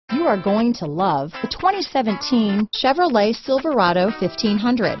you are going to love the 2017 Chevrolet Silverado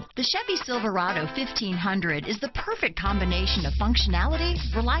 1500. The Chevy Silverado 1500 is the perfect combination of functionality,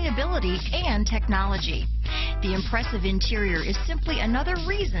 reliability, and technology. The impressive interior is simply another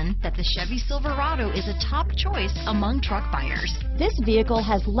reason that the Chevy Silverado is a top choice among truck buyers. This vehicle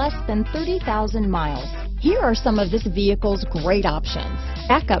has less than 30,000 miles. Here are some of this vehicle's great options: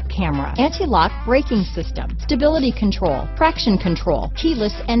 backup camera, anti-lock braking system, stability control, traction control,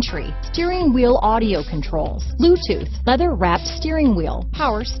 keyless entry, steering wheel audio controls, Bluetooth, leather-wrapped steering wheel,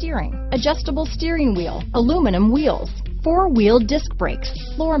 power steering, adjustable steering wheel, aluminum wheels, four-wheel disc brakes,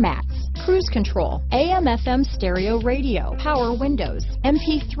 floor mats, cruise control, AM/FM stereo radio, power windows,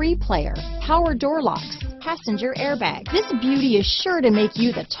 MP3 player, power door locks, passenger airbag. This beauty is sure to make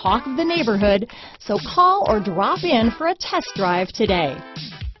you the talk of the neighborhood, so call or drop in for a test drive today.